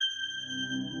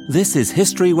This is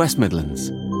History West Midlands.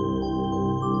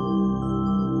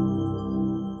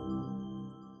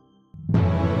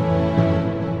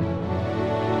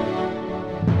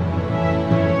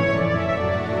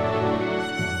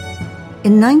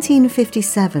 In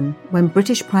 1957, when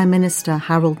British Prime Minister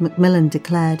Harold Macmillan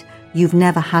declared, "You've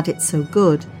never had it so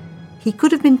good," he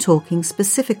could have been talking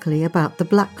specifically about the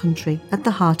Black Country at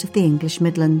the heart of the English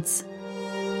Midlands.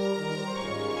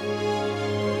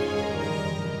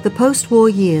 The post-war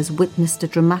years witnessed a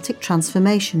dramatic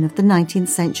transformation of the 19th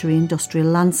century industrial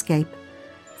landscape,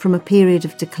 from a period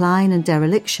of decline and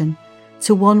dereliction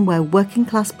to one where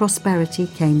working-class prosperity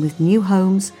came with new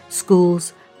homes,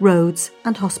 schools, roads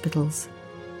and hospitals.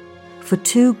 For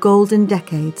 2 golden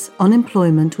decades,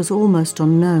 unemployment was almost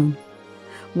unknown.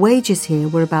 Wages here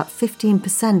were about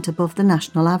 15% above the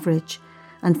national average,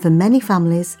 and for many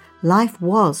families, life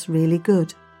was really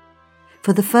good.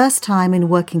 For the first time in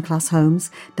working-class homes,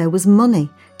 there was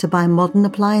money to buy modern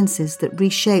appliances that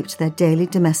reshaped their daily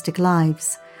domestic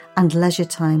lives, and leisure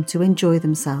time to enjoy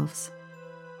themselves.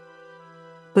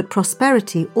 But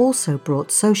prosperity also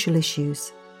brought social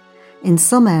issues. In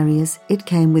some areas, it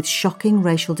came with shocking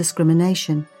racial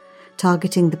discrimination,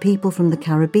 targeting the people from the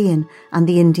Caribbean and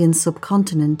the Indian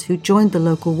subcontinent who joined the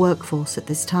local workforce at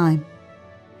this time.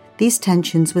 These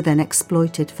tensions were then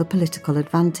exploited for political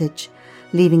advantage,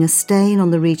 leaving a stain on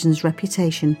the region's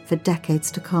reputation for decades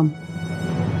to come.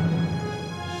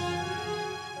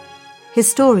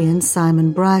 Historian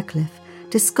Simon Briarcliffe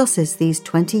discusses these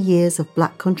 20 years of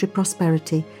Black Country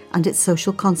prosperity and its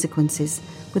social consequences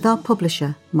with our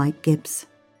publisher, Mike Gibbs.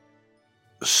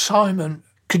 Simon,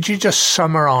 could you just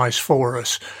summarise for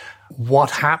us what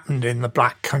happened in the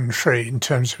Black Country in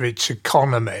terms of its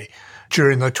economy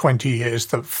during the 20 years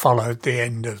that followed the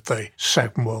end of the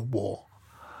Second World War?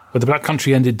 Well, the Black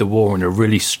Country ended the war in a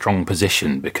really strong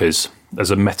position because,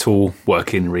 as a metal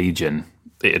working region,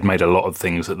 it had made a lot of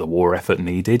things that the war effort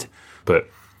needed, but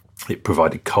it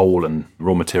provided coal and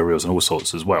raw materials and all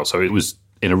sorts as well. So it was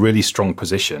in a really strong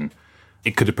position.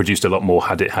 It could have produced a lot more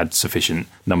had it had sufficient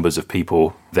numbers of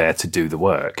people there to do the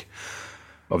work.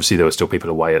 Obviously, there were still people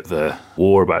away at the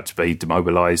war about to be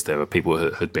demobilised. There were people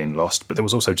who had been lost, but there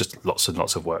was also just lots and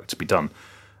lots of work to be done.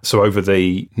 So over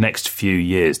the next few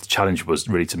years, the challenge was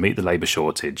really to meet the labour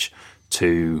shortage,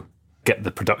 to get the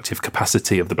productive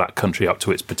capacity of the Black Country up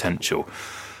to its potential,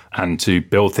 and to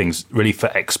build things really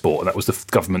for export. That was the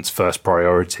government's first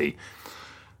priority.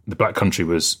 The Black Country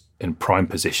was in prime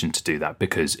position to do that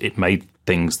because it made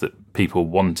things that people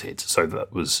wanted. So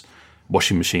that was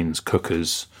washing machines,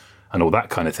 cookers, and all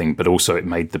that kind of thing. But also it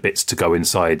made the bits to go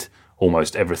inside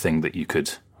almost everything that you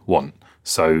could want.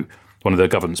 So one of the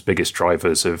government's biggest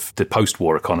drivers of the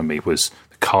post-war economy was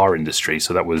the car industry.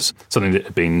 So that was something that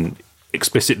had been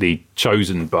explicitly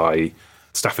chosen by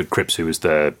Stafford Cripps, who was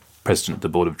the president of the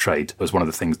Board of Trade, as one of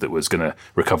the things that was going to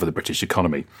recover the British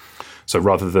economy. So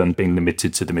rather than being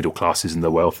limited to the middle classes and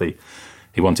the wealthy,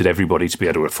 he wanted everybody to be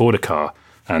able to afford a car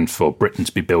and for Britain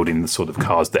to be building the sort of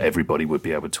cars that everybody would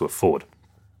be able to afford.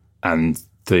 And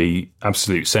the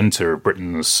absolute centre of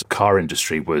Britain's car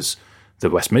industry was the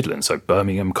West Midlands. So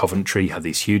Birmingham, Coventry had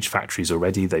these huge factories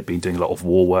already. They'd been doing a lot of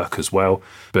war work as well.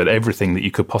 But everything that you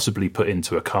could possibly put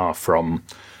into a car, from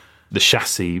the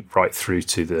chassis right through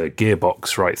to the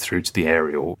gearbox, right through to the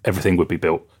aerial, everything would be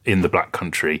built in the Black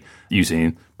Country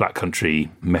using Black Country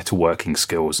metalworking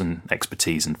skills and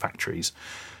expertise in factories.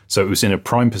 So it was in a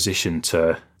prime position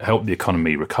to help the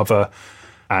economy recover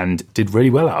and did really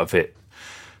well out of it.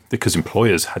 Because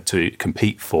employers had to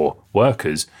compete for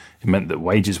workers, it meant that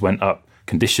wages went up,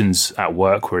 conditions at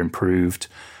work were improved,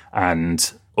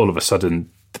 and all of a sudden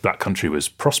the Black Country was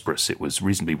prosperous. It was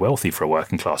reasonably wealthy for a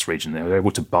working class region. They were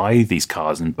able to buy these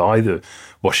cars and buy the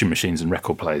washing machines and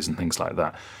record players and things like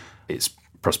that. Its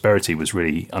prosperity was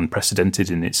really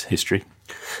unprecedented in its history.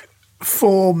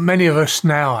 For many of us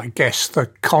now, I guess the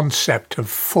concept of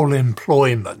full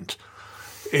employment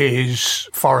is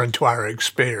foreign to our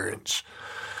experience.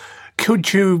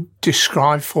 Could you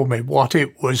describe for me what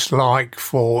it was like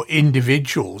for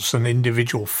individuals and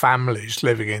individual families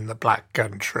living in the Black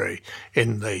Country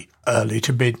in the early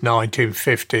to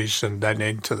mid-1950s and then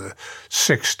into the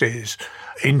 60s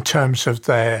in terms of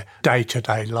their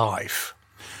day-to-day life?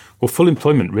 Well, full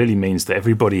employment really means that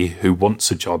everybody who wants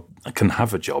a job can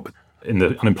have a job. In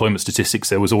the unemployment statistics,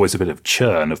 there was always a bit of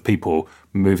churn of people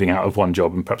moving out of one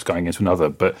job and perhaps going into another,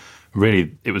 but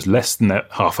really it was less than that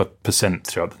 0.5%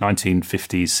 throughout the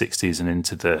 1950s, 60s and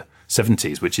into the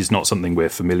 70s, which is not something we're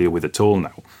familiar with at all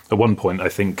now. At one point, I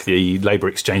think the Labour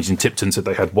Exchange in Tipton said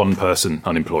they had one person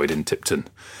unemployed in Tipton.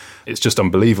 It's just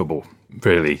unbelievable,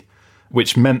 really,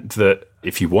 which meant that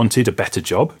if you wanted a better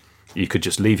job, You could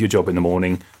just leave your job in the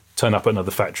morning, turn up at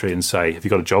another factory and say, have you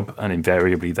got a job? And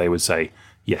invariably they would say,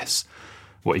 yes.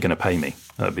 What are you going to pay me?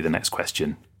 That would be the next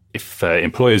question. If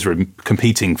employers were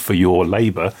competing for your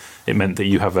labour, it meant that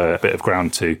you have a bit of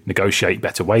ground to negotiate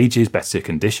better wages, better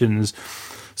conditions.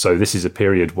 So this is a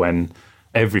period when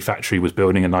every factory was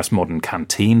building a nice modern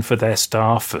canteen for their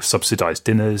staff, for subsidised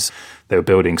dinners. They were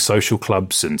building social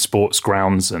clubs and sports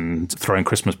grounds and throwing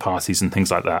Christmas parties and things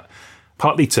like that,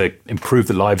 partly to improve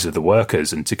the lives of the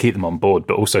workers and to keep them on board,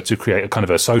 but also to create a kind of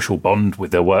a social bond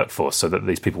with their workforce so that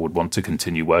these people would want to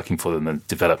continue working for them and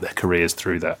develop their careers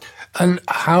through that. And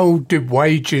how did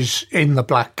wages in the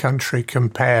Black Country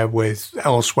compare with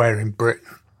elsewhere in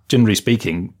Britain? Generally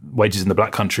speaking, wages in the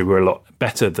Black Country were a lot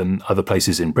better than other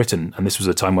places in Britain, and this was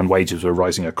a time when wages were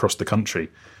rising across the country.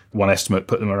 One estimate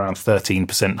put them around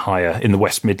 13% higher in the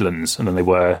West Midlands than they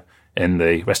were in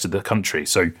the rest of the country.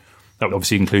 So that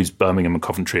obviously includes Birmingham and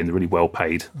Coventry and the really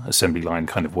well-paid assembly line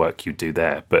kind of work you do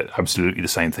there. But absolutely the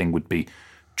same thing would be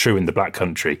true in the Black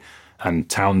Country. And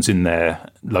towns in their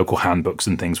local handbooks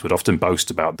and things would often boast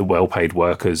about the well-paid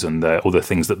workers and all the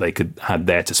things that they had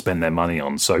there to spend their money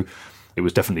on. So it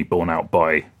was definitely borne out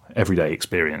by everyday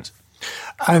experience.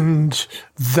 And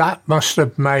that must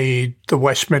have made the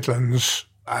West Midlands,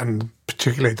 and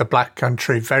particularly the Black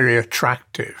Country, very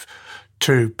attractive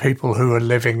to people who are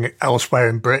living elsewhere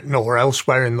in Britain or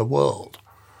elsewhere in the world.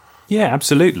 Yeah,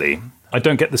 absolutely. I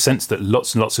don't get the sense that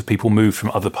lots and lots of people moved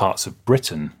from other parts of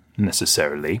Britain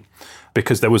necessarily,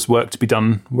 because there was work to be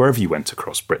done wherever you went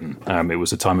across Britain. It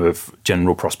was a time of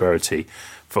general prosperity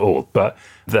for all, but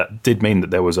that did mean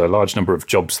that there was a large number of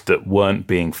jobs that weren't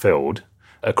being filled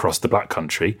across the Black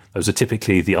Country. Those are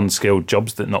typically the unskilled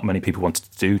jobs that not many people wanted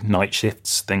to do, night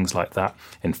shifts, things like that,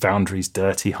 in foundries,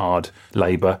 dirty, hard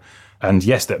labour. And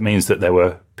yes, that means that there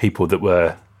were people that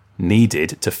were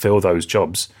needed to fill those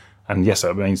jobs. And yes,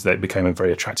 that means that it became a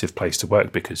very attractive place to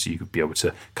work because you could be able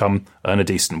to come, earn a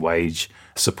decent wage,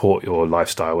 support your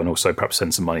lifestyle, and also perhaps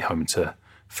send some money home to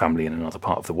family in another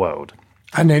part of the world.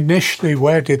 And initially,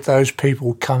 where did those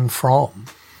people come from?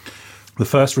 The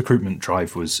first recruitment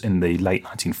drive was in the late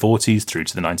 1940s through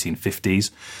to the 1950s.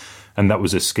 And that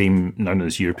was a scheme known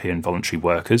as European Voluntary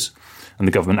Workers. And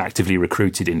the government actively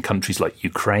recruited in countries like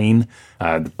Ukraine,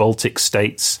 the Baltic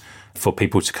states, for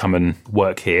people to come and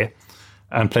work here.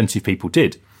 And plenty of people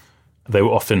did. They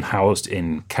were often housed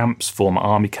in camps, former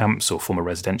army camps or former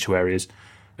residential areas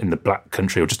in the Black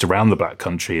Country or just around the Black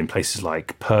Country in places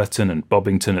like Purton and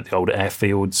Bobbington at the old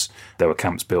airfields. There were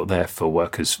camps built there for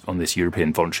workers on this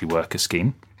European Voluntary Worker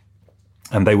scheme.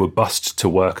 And they were bussed to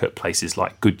work at places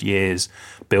like Goodyear's,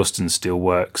 Bilston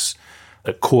Steelworks.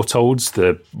 At Courtaulds,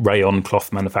 the rayon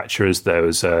cloth manufacturers, there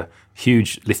was a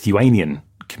huge Lithuanian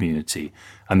community,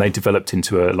 and they developed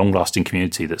into a long-lasting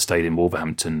community that stayed in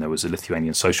Wolverhampton. There was a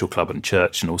Lithuanian social club and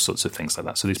church and all sorts of things like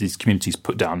that. So these communities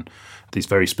put down these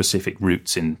very specific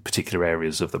roots in particular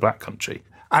areas of the Black Country.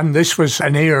 And this was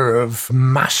an era of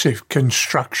massive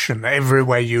construction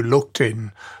everywhere you looked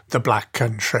in the Black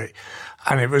Country.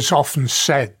 And it was often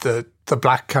said that the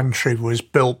Black Country was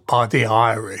built by the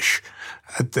Irish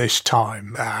at this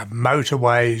time.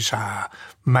 Motorways,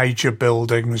 major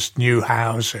buildings, new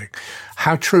housing.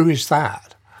 How true is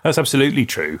that? That's absolutely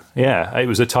true. Yeah, it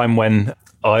was a time when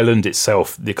Ireland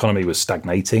itself, the economy was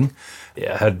stagnating. It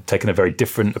had taken a very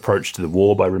different approach to the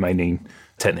war by remaining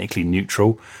technically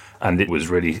neutral, and it was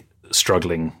really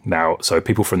struggling now. So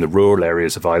people from the rural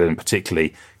areas of Ireland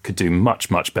particularly could do much,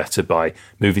 much better by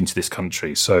moving to this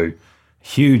country. So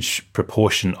huge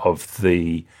proportion of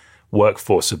the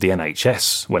workforce of the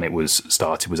NHS when it was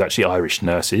started was actually Irish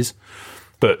nurses.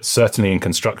 But certainly in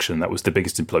construction, that was the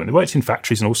biggest employment. They worked in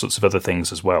factories and all sorts of other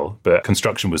things as well. But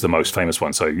construction was the most famous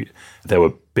one. So there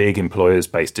were big employers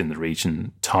based in the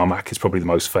region. Tarmac is probably the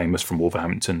most famous from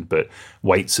Wolverhampton, but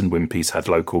Waits and Wimpey's had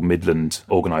local Midland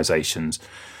organisations.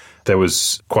 There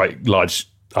was quite large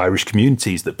Irish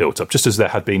communities that built up, just as there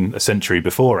had been a century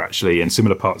before, actually, in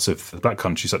similar parts of the Black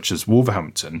Country, such as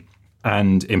Wolverhampton.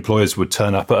 And employers would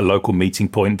turn up at a local meeting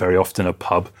point, very often a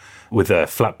pub, with a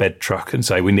flatbed truck and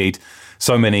say, we need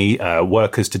so many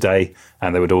workers today,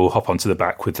 and they would all hop onto the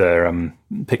back with their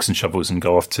picks and shovels and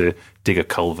go off to dig a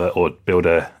culvert or build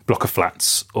a block of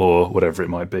flats or whatever it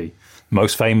might be.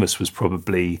 Most famous was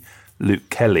probably Luke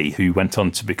Kelly, who went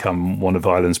on to become one of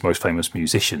Ireland's most famous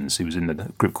musicians. He was in a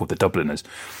group called the Dubliners.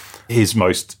 His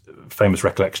most famous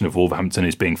recollection of Wolverhampton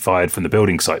is being fired from the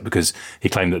building site because he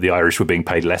claimed that the Irish were being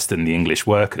paid less than the English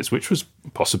workers, which was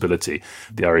a possibility.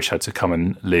 The Irish had to come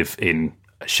and live in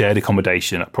shared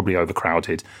accommodation, probably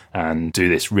overcrowded, and do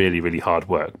this really, really hard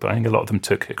work. But I think a lot of them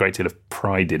took a great deal of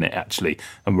pride in it, actually,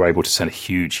 and were able to send a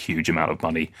huge, huge amount of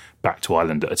money back to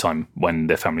Ireland at a time when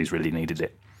their families really needed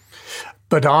it.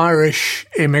 But Irish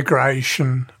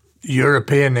immigration,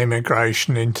 European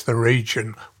immigration into the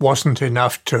region wasn't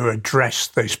enough to address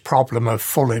this problem of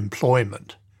full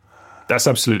employment. That's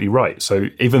absolutely right. So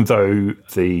even though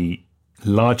the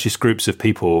largest groups of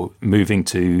people moving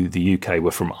to the UK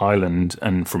were from Ireland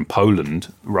and from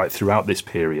Poland right throughout this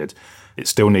period, it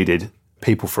still needed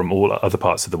people from all other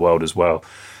parts of the world as well.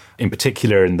 In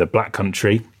particular, in the Black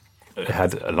Country, it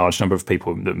had a large number of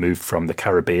people that moved from the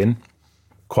Caribbean.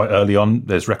 Quite early on,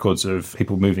 there's records of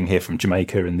people moving here from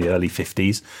Jamaica in the early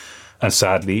 50s. And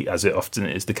sadly, as it often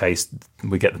is the case,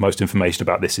 we get the most information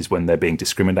about this is when they're being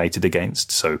discriminated against.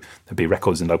 So there'd be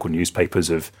records in local newspapers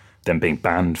of them being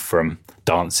banned from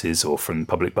dances or from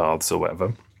public baths or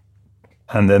whatever.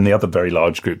 And then the other very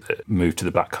large group that moved to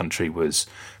the Black Country was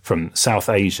from South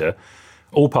Asia,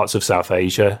 all parts of South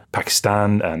Asia,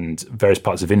 Pakistan and various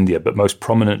parts of India, but most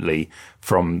prominently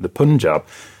from the Punjab,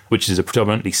 which is a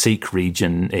predominantly Sikh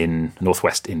region in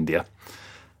northwest India.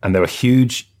 And there were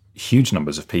huge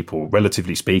numbers of people,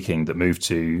 relatively speaking, that moved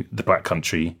to the Black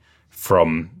Country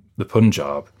from the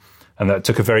Punjab. And that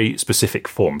took a very specific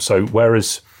form. So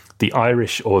whereas the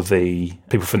Irish or the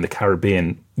people from the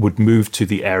Caribbean would move to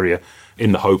the area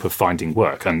in the hope of finding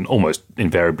work, and almost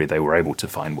invariably they were able to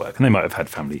find work, and they might have had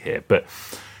family here. But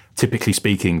typically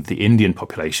speaking, the Indian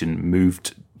population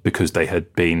moved because they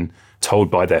had been told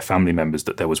by their family members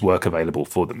that there was work available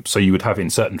for them. So you would have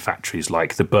in certain factories,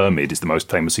 like the Burmid is the most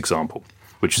famous example,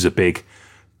 which is a big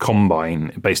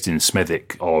combine based in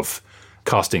Smethwick of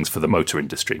castings for the motor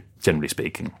industry, generally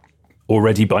speaking.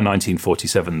 Already by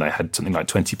 1947, they had something like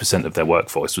 20% of their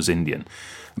workforce was Indian,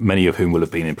 many of whom will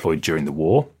have been employed during the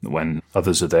war, when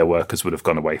others of their workers would have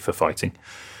gone away for fighting.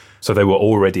 So they were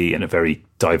already in a very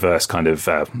diverse kind of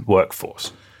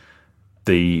workforce.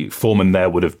 The foreman there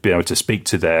would have been able to speak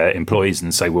to their employees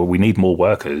and say, well, we need more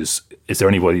workers. Is there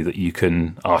anybody that you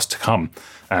can ask to come?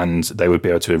 And they would be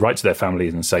able to write to their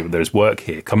families and say, well, there's work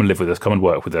here. Come and live with us. Come and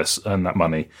work with us. Earn that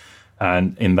money.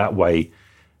 And in that way,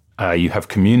 you have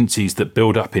communities that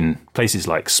build up in places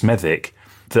like Smethwick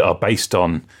that are based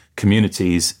on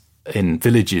communities in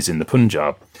villages in the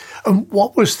Punjab. And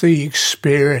what was the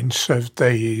experience of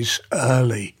these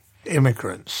early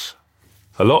immigrants?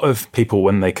 A lot of people,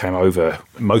 when they came over,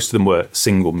 most of them were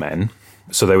single men,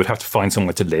 so they would have to find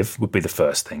somewhere to live, would be the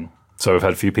first thing. So I've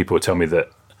had a few people tell me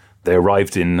that they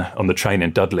arrived on the train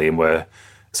in Dudley and were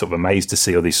sort of amazed to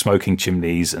see all these smoking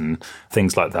chimneys and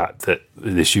things like that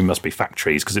they assume must be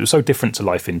factories, because it was so different to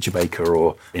life in Jamaica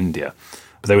or India.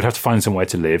 But they would have to find somewhere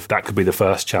to live. That could be the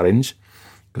first challenge,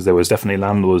 because there was definitely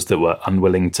landlords that were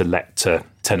unwilling to let to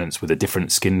tenants with a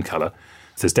different skin colour.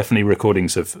 There's definitely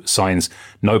recordings of signs,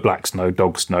 no blacks, no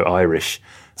dogs, no Irish.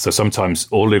 So sometimes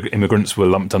all immigrants were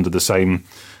lumped under the same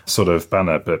sort of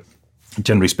banner, but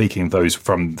generally speaking, those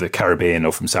from the Caribbean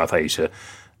or from South Asia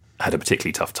had a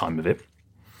particularly tough time of it.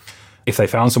 If they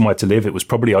found somewhere to live, it was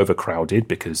probably overcrowded,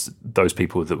 because those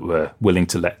people that were willing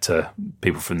to let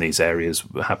people from these areas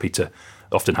were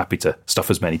often happy to stuff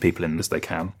as many people in as they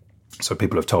can. So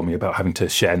people have told me about having to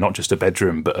share not just a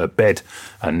bedroom, but a bed,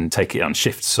 and take it on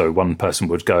shifts. So one person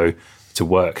would go to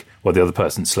work while the other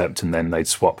person slept, and then they'd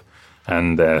swap.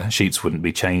 And their sheets wouldn't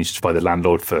be changed by the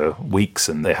landlord for weeks,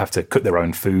 and they have to cook their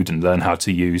own food and learn how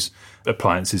to use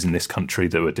appliances in this country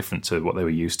that were different to what they were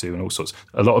used to, and all sorts.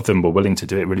 A lot of them were willing to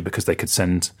do it really because they could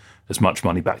send as much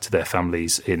money back to their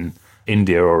families in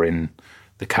India or in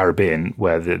the Caribbean,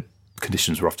 where the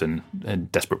conditions were often in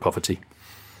desperate poverty.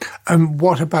 And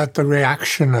what about the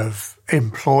reaction of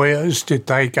employers? Did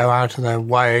they go out of their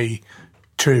way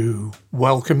to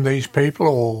welcome these people?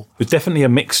 Or it was definitely a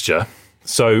mixture.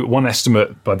 So one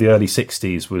estimate by the early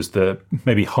 60s was that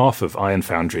maybe half of iron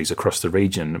foundries across the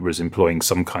region was employing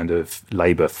some kind of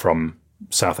labour from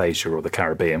South Asia or the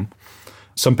Caribbean.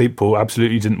 Some people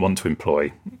absolutely didn't want to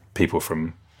employ people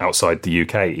from outside the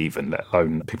UK even, let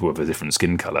alone people with a different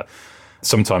skin colour.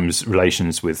 Sometimes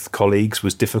relations with colleagues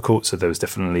was difficult, so there was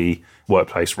definitely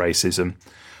workplace racism.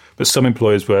 But some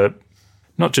employers were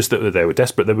not just that they were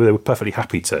desperate, they were perfectly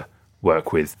happy to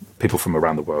work with people from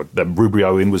around the world. Ruby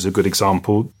Owen was a good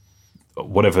example.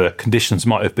 Whatever conditions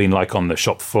might have been like on the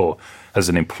shop floor, as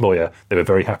an employer, they were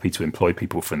very happy to employ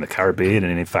people from the Caribbean.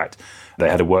 And in fact, they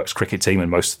had a works cricket team, and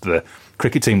most of the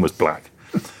cricket team was black.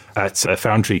 At a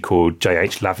foundry called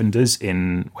J.H. Lavender's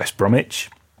in West Bromwich,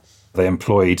 They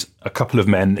employed a couple of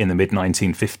men in the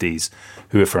mid-1950s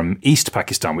who were from East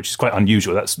Pakistan, which is quite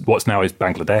unusual. That's what's now is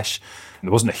Bangladesh. And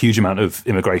there wasn't a huge amount of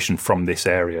immigration from this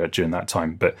area during that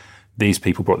time, but these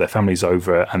people brought their families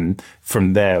over, and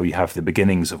from there you have the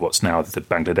beginnings of what's now the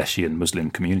Bangladeshi and Muslim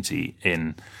community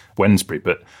in Wednesbury.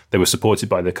 But they were supported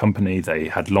by the company. They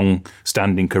had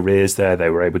long-standing careers there. They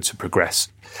were able to progress.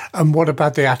 And what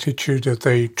about the attitude of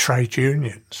the trade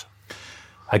unions?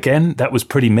 Again, that was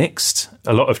pretty mixed.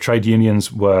 A lot of trade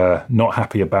unions were not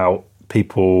happy about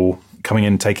people coming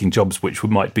in and taking jobs which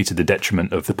might be to the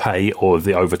detriment of the pay or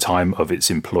the overtime of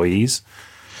its employees.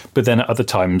 But then at other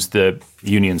times, the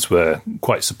unions were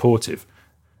quite supportive.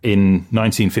 In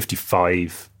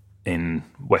 1955, in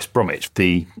West Bromwich,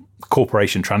 the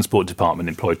Corporation Transport Department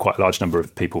employed quite a large number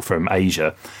of people from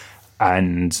Asia,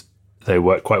 and they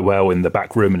worked quite well in the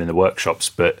back room and in the workshops.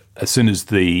 But as soon as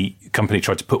the company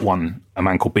tried to put a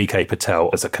man called B.K. Patel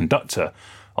as a conductor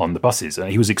on the buses, and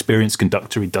he was an experienced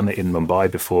conductor, he'd done it in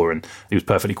Mumbai before, and he was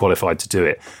perfectly qualified to do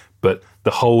it. But the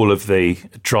whole of the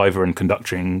driver and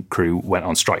conducting crew went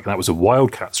on strike. And that was a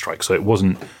wildcat strike, so it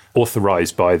wasn't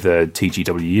authorised by the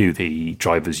TGWU, the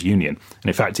drivers' union. And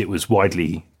in fact, it was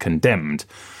widely condemned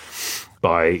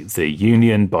by the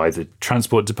union, by the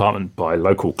transport department, by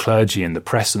local clergy and the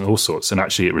press and all sorts. And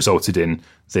actually it resulted in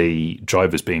the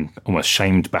drivers being almost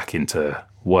shamed back into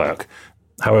work.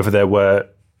 However, there were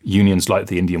unions like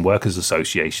the Indian Workers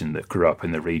Association that grew up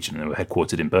in the region and were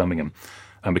headquartered in Birmingham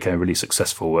and became really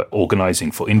successful at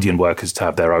organising for Indian workers to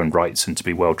have their own rights and to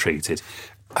be well treated.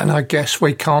 And I guess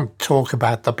we can't talk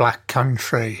about the Black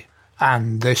Country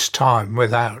and this time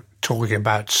without talking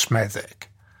about Smethwick.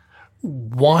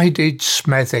 Why did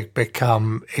Smethwick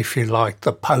become, if you like,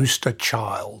 the poster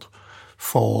child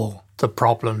for the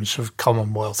problems of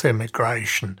Commonwealth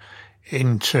immigration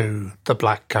into the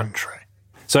Black Country?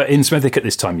 So in Smethwick at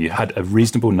this time, you had a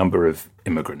reasonable number of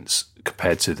immigrants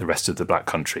compared to the rest of the Black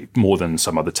Country, more than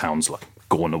some other towns like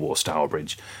Gornal or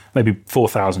Stourbridge. Maybe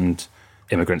 4,000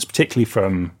 immigrants, particularly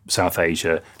from South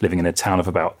Asia, living in a town of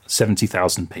about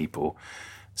 70,000 people.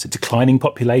 It's a declining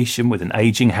population with an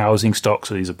ageing housing stock,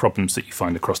 so these are problems that you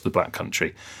find across the Black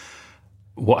Country.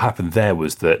 What happened there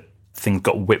was that things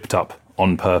got whipped up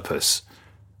on purpose.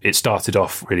 It started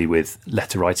off really with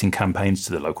letter writing campaigns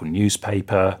to the local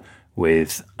newspaper,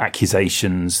 with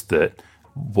accusations that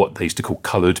what they used to call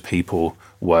coloured people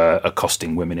were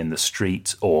accosting women in the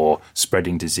street or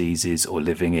spreading diseases or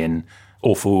living in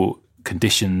awful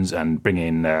conditions and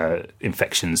bringing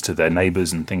infections to their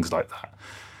neighbours and things like that.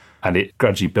 And it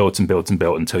gradually built and built and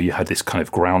built until you had this kind of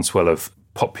groundswell of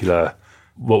popular,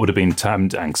 what would have been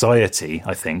termed anxiety,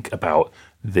 I think, about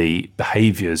the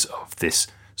behaviours of this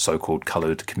so-called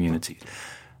coloured community.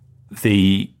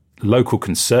 The local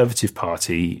Conservative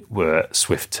Party were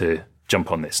swift to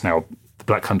jump on this. Now, the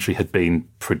Black Country had been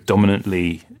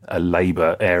predominantly a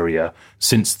Labour area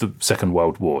since the Second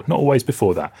World War, not always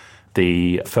before that.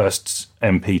 The first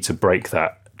MP to break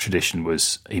that tradition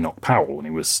was Enoch Powell, and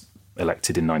he was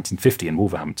elected in 1950 in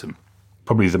Wolverhampton.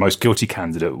 Probably the most guilty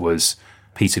candidate was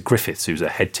Peter Griffiths, who was a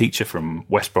head teacher from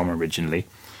West Brom originally.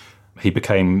 He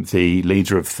became the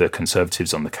leader of the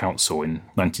Conservatives on the council in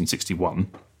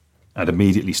 1961 and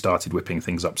immediately started whipping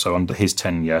things up. So under his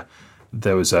tenure,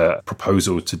 there was a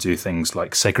proposal to do things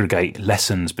like segregate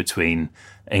lessons between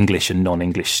English and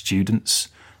non-English students.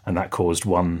 And that caused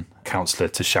one councillor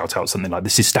to shout out something like,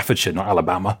 "This is Staffordshire, not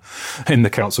Alabama," in the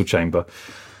council chamber.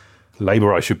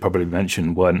 Labour, I should probably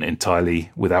mention, weren't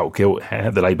entirely without guilt here.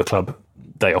 The Labour Club,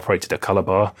 they operated a colour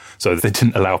bar, so they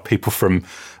didn't allow people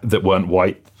that weren't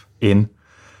white in.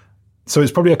 So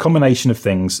it's probably a combination of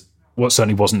things. What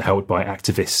certainly wasn't helped by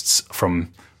activists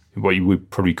from what you would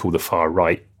probably call the far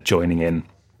right joining in,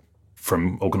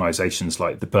 from organisations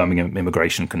like the Birmingham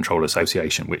Immigration Control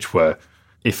Association, which were,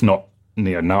 if not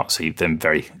neo-Nazi, then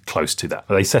very close to that.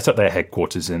 They set up their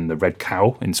headquarters in the Red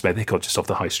Cow in Smethwick, or just off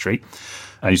the High Street,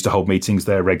 and used to hold meetings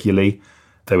there regularly.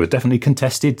 They were definitely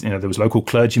contested. There was local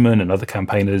clergymen and other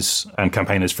campaigners, and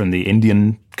campaigners from the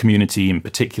Indian community in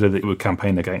particular that would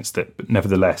campaign against it. But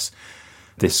nevertheless,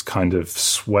 this kind of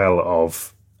swell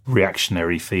of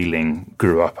reactionary feeling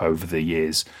grew up over the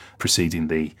years preceding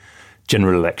the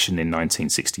general election in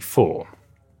 1964,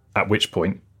 at which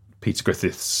point Peter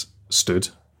Griffiths stood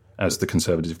as the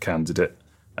Conservative candidate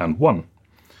and won,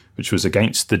 which was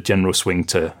against the general swing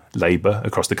to Labour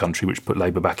across the country, which put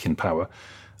Labour back in power.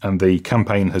 And the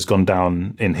campaign has gone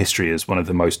down in history as one of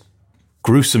the most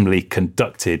gruesomely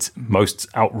conducted,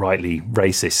 most outrightly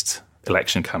racist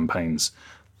election campaigns.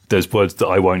 There's words that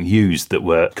I won't use that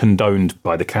were condoned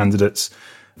by the candidates.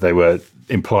 They were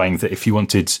implying that if you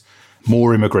wanted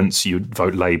more immigrants, you'd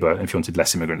vote Labour. If you wanted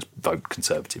less immigrants, vote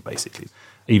Conservative, basically.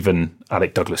 Even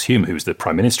Alec Douglas-Home, who was the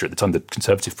Prime Minister at the time, the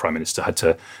Conservative Prime Minister, had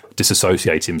to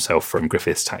disassociate himself from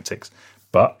Griffith's tactics.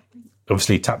 But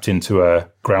obviously tapped into a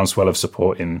groundswell of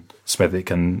support in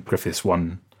Smethwick, and Griffiths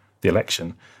won the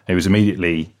election. He was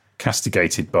immediately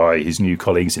castigated by his new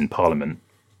colleagues in Parliament.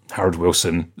 Harold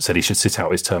Wilson said he should sit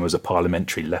out his term as a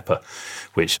parliamentary leper,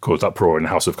 which caused uproar in the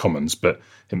House of Commons, but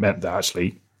it meant that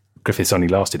actually Griffiths only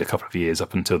lasted a couple of years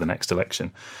up until the next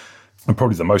election. And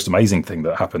probably the most amazing thing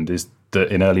that happened is that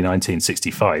in early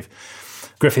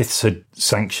 1965, Griffiths had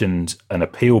sanctioned an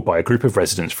appeal by a group of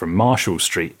residents from Marshall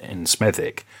Street in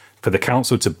Smethwick for the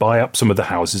council to buy up some of the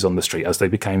houses on the street as they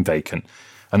became vacant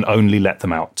and only let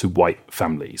them out to white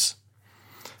families.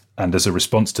 And as a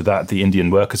response to that, the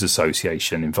Indian Workers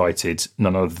Association invited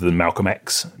none other than Malcolm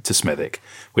X to Smethwick,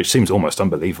 which seems almost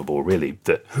unbelievable, really.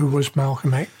 Who was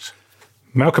Malcolm X?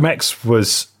 Malcolm X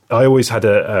was... I always had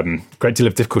a great deal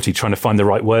of difficulty trying to find the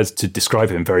right words to describe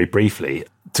him very briefly.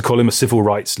 To call him a civil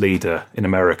rights leader in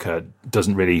America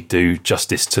doesn't really do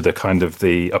justice to the kind of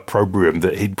the opprobrium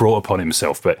that he'd brought upon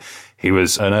himself. But he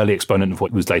was an early exponent of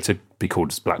what was later be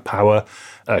called as Black Power,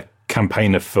 a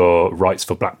campaigner for rights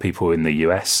for black people in the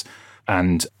US,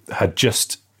 and had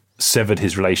just severed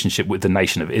his relationship with the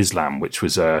Nation of Islam, which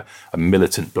was a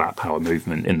militant Black Power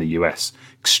movement in the US.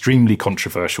 Extremely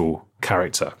controversial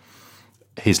character.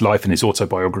 His life and his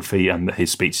autobiography and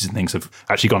his speeches and things have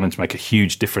actually gone on to make a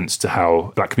huge difference to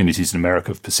how black communities in America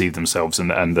have perceived themselves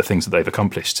and the things that they've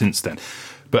accomplished since then.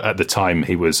 But at the time,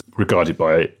 he was regarded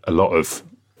by a lot of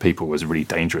people as a really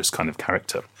dangerous kind of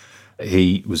character.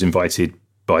 He was invited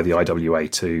by the IWA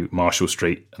to Marshall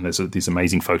Street, and there's these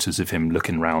amazing photos of him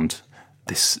looking around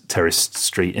this terraced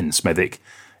street in Smethwick.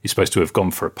 He's supposed to have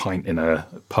gone for a pint in a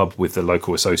pub with the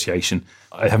local association.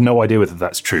 I have no idea whether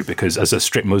that's true, because as a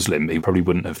strict Muslim, he probably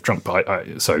wouldn't have drunk.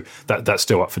 So that's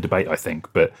still up for debate, I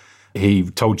think. But he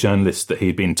told journalists that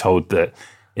he'd been told that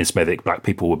in Smethwick, black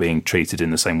people were being treated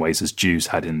in the same ways as Jews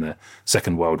had in the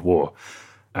Second World War,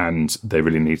 and they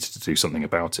really needed to do something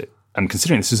about it. And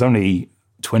considering this is only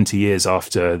 20 years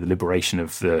after the liberation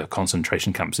of the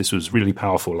concentration camps, this was really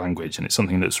powerful language, and it's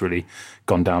something that's really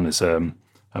gone down as a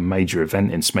major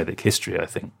event in Smethwick history, I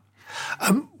think.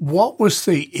 What was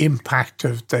the impact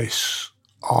of this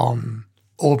on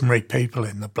ordinary people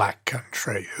in the black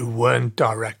country who weren't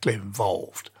directly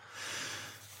involved?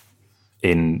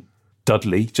 In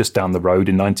Dudley, just down the road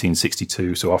in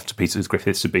 1962, so after Peter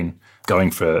Griffiths had been going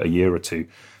for a year or two,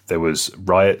 there was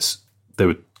riots. They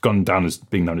were gone down as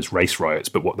being known as race riots,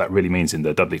 but what that really means in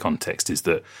the Dudley context is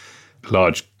that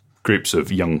large groups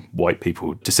of young white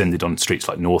people descended on streets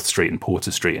like North Street and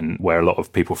Porter Street, and where a lot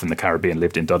of people from the Caribbean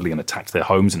lived in Dudley, and attacked their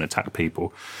homes and attacked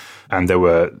people. And there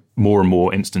were more and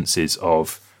more instances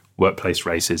of workplace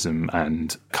racism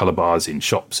and colour bars in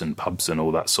shops and pubs and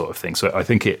all that sort of thing. So I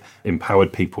think it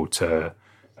empowered people to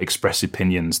express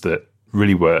opinions that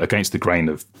really were against the grain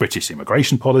of British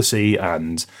immigration policy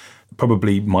and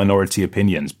probably minority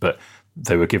opinions, but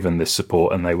they were given this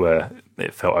support and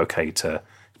it felt okay to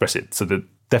express it. So that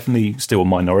definitely still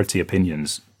minority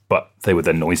opinions, but they were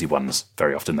the noisy ones.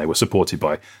 Very often they were supported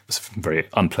by very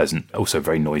unpleasant, also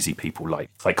very noisy people like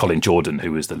Colin Jordan,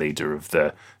 who was the leader of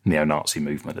the neo-Nazi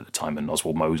movement at the time, and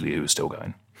Oswald Mosley, who was still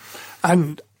going.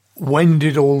 And when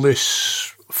did all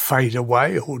this fade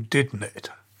away, or didn't it?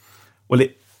 Well,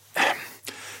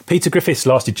 Peter Griffiths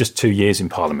lasted just 2 years in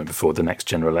Parliament before the next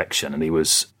general election, and he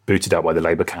was booted out by the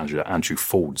Labour candidate Andrew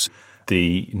Faulds.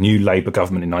 The new Labour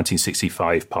government in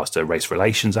 1965 passed a Race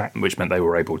Relations Act, which meant they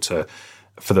were able to,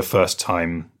 for the first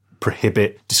time,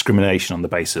 prohibit discrimination on the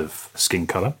basis of skin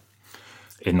colour.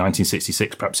 In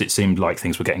 1966, perhaps it seemed like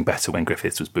things were getting better when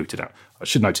Griffiths was booted out. I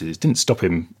should note it didn't stop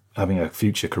him having a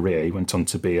future career. He went on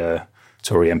to be a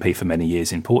Tory MP for many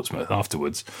years in Portsmouth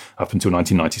afterwards, up until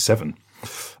 1997.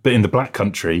 But in the black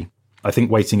country, I think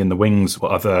waiting in the wings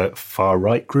were other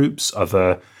far-right groups,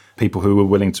 other people who were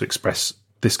willing to express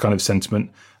this kind of sentiment,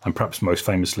 and perhaps most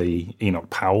famously Enoch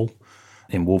Powell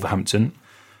in Wolverhampton.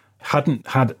 Hadn't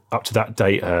had up to that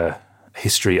date a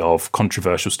history of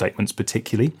controversial statements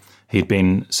particularly. He'd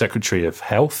been Secretary of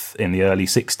Health in the early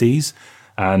 60s,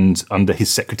 and under his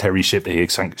secretaryship he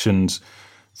sanctioned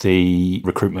the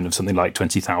recruitment of something like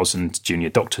 20,000 junior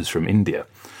doctors from India.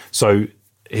 So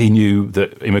he knew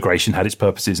that immigration had its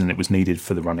purposes and it was needed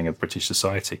for the running of British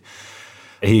society.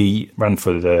 He ran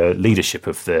for the leadership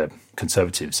of the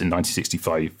Conservatives in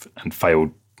 1965 and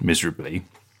failed miserably.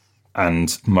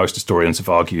 And most historians have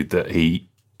argued that he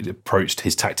approached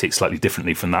his tactics slightly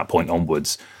differently from that point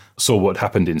onwards, saw what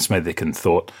happened in Smethwick and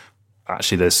thought,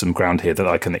 actually, there's some ground here that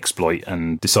I can exploit,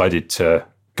 and decided to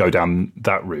go down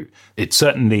that route. It's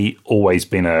certainly always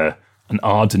been an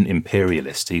ardent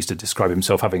imperialist. He used to describe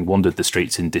himself having wandered the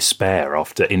streets in despair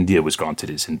after India was granted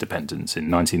its independence in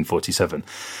 1947.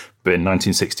 But in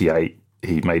 1968,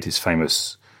 he made his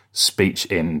famous speech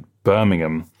in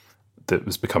Birmingham that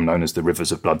was become known as the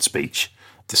Rivers of Blood speech,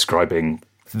 describing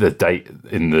the date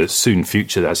in the soon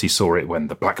future as he saw it, when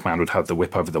the black man would have the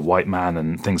whip over the white man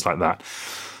and things like that.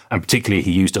 And particularly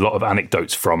he used a lot of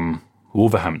anecdotes from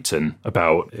Wolverhampton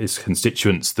about his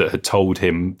constituents that had told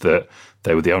him that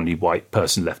they were the only white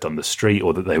person left on the street,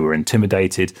 or that they were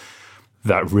intimidated.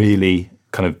 That really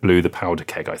kind of blew the powder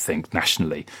keg, I think,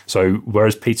 nationally. So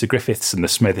whereas Peter Griffiths and the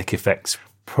Smethwick effects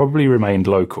probably remained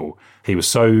local, he was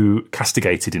so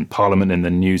castigated in Parliament and the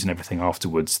news and everything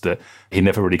afterwards that he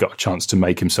never really got a chance to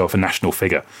make himself a national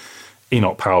figure.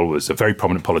 Enoch Powell was a very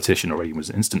prominent politician already, was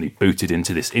instantly booted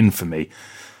into this infamy.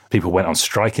 People went on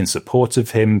strike in support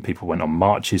of him. People went on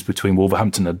marches between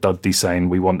Wolverhampton and Dudley saying,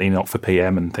 we want Enoch for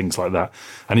PM and things like that.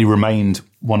 And he remained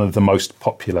one of the most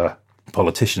popular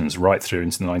politicians right through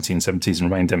into the 1970s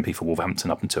and remained MP for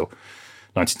Wolverhampton up until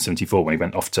 1974 when he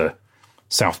went off to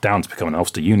South Down to become an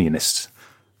Ulster Unionist.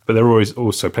 But there were always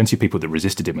also plenty of people that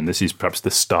resisted him, and this is perhaps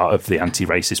the start of the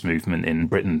anti-racist movement in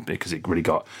Britain, because it really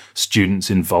got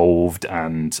students involved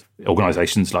and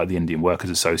organisations like the Indian Workers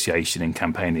Association in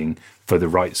campaigning for the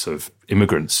rights of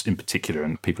immigrants in particular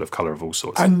and people of colour of all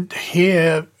sorts. And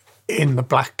here in the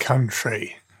Black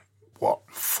Country,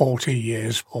 40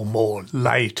 years or more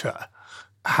later,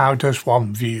 how does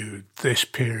one view this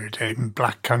period in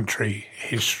Black Country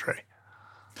history?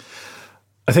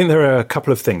 I think there are a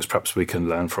couple of things perhaps we can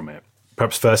learn from it.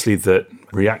 Perhaps firstly that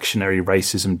reactionary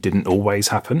racism didn't always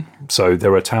happen. So there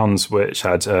were towns which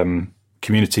had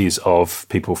communities of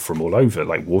people from all over,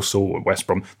 like Warsaw or West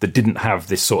Brom, that didn't have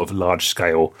this sort of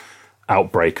large-scale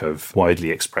outbreak of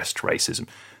widely expressed racism.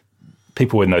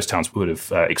 People in those towns would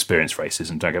have experienced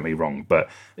racism, don't get me wrong, but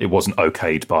it wasn't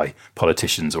okayed by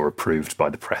politicians or approved by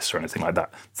the press or anything like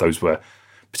that. Those were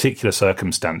particular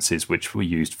circumstances which were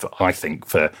used for, I think,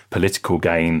 for political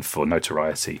gain, for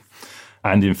notoriety.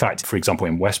 And in fact, for example,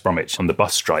 in West Bromwich on the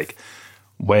bus strike,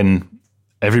 when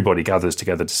everybody gathers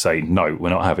together to say, no,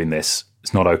 we're not having this,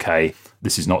 it's not okay,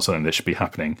 this is not something that should be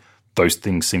happening, those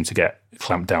things seem to get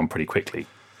clamped down pretty quickly.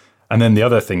 And then the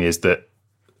other thing is that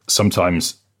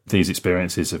sometimes these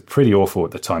experiences are pretty awful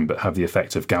at the time, but have the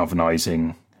effect of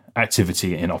galvanising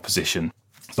activity in opposition.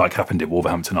 Like happened in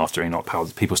Wolverhampton after Enoch Powell,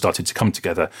 people started to come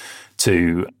together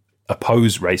to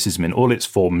oppose racism in all its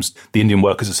forms. The Indian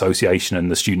Workers Association and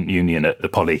the Student Union at the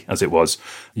Poly, as it was,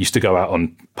 used to go out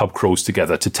on pub crawls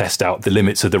together to test out the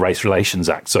limits of the Race Relations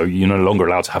Act. So you're no longer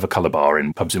allowed to have a colour bar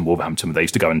in pubs in Wolverhampton, but they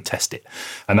used to go and test it.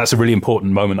 And that's a really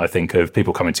important moment, I think, of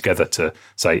people coming together to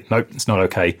say, no, it's not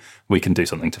okay, we can do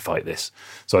something to fight this.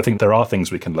 So I think there are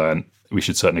things we can learn. We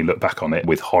should certainly look back on it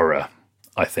with horror,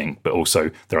 I think, but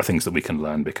also there are things that we can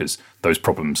learn because those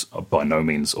problems are by no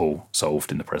means all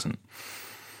solved in the present.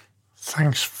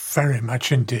 Thanks very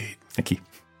much indeed. Thank you.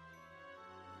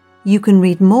 You can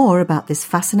read more about this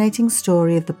fascinating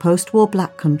story of the post-war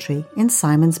Black Country in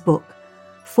Simon's book,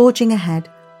 Forging Ahead,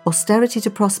 Austerity to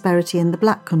Prosperity in the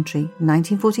Black Country,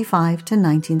 1945 to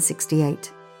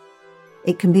 1968.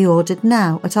 It can be ordered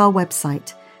now at our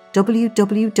website,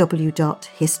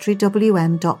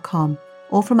 www.historywm.com,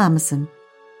 or from Amazon.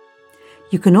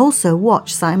 You can also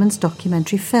watch Simon's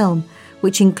documentary film,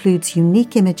 which includes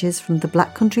unique images from the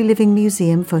Black Country Living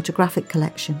Museum photographic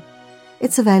collection.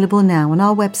 It's available now on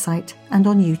our website and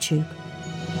on YouTube.